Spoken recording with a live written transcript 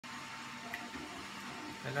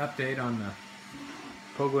An update on the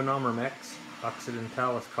Pogonomyrmex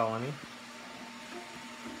occidentalis colony.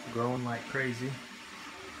 Growing like crazy.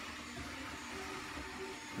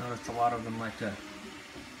 Noticed a lot of them like to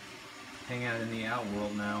hang out in the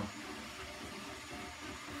outworld now.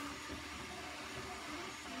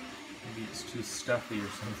 Maybe it's too stuffy or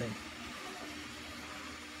something.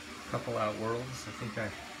 A couple outworlds. I think I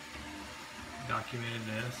documented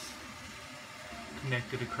this.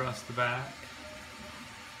 Connected across the back.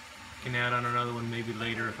 Can add on another one maybe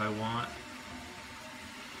later if I want.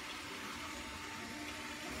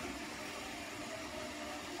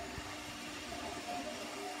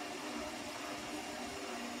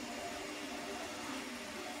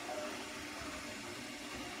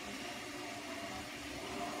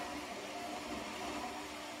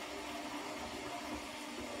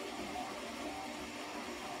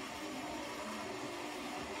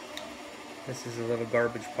 This is a little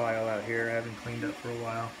garbage pile out here I haven't cleaned up for a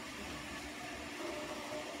while.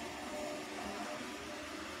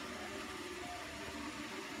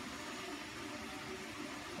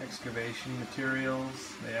 Excavation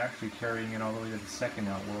materials. They're actually carrying it all the way to the second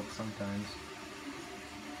outworld sometimes.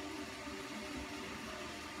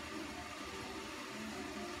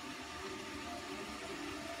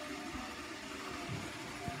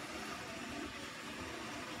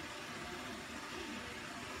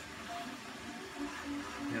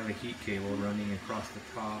 Now the heat cable running across the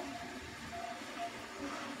top,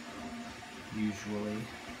 usually,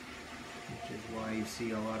 which is why you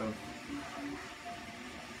see a lot of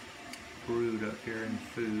brood up here in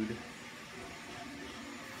food.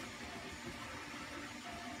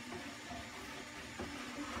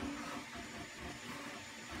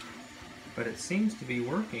 But it seems to be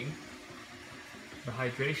working. The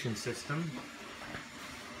hydration system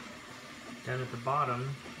down at the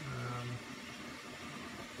bottom.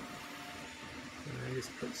 I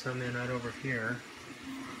just put some in right over here.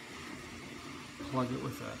 Plug it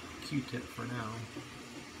with a Q-tip for now.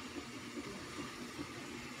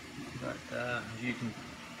 But as you can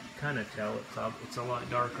kind of tell, it's a lot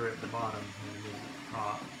darker at the bottom than it is at the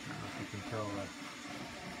top. I don't know if you can tell the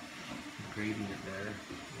gradient there.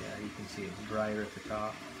 Yeah, you can see it's drier at the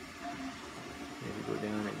top. As you go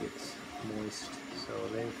down, it gets moist. So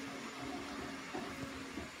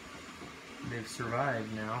they've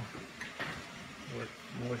survived now with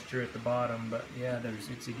moisture at the bottom. But yeah, it's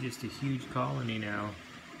just a huge colony now.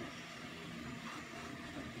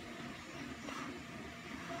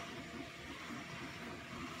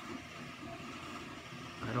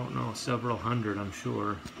 I don't know, several hundred, I'm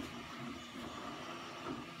sure.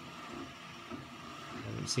 I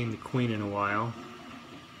haven't seen the queen in a while,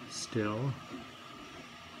 still.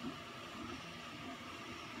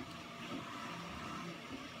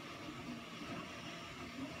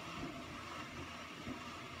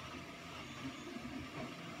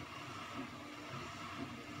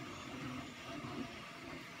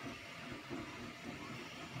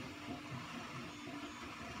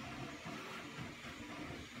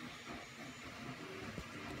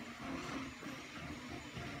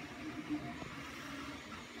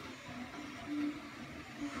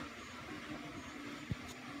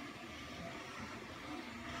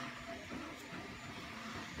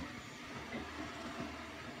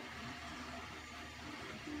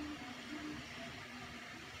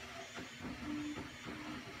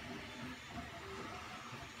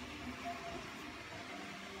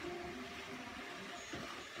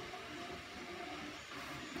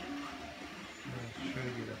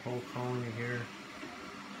 Whole colony here.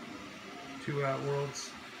 2 outworlds.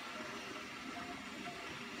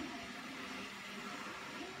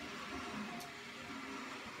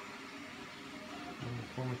 And the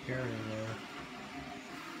formicarium there.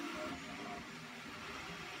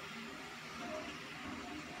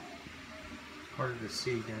 Harder to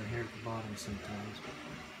see down here at the bottom sometimes.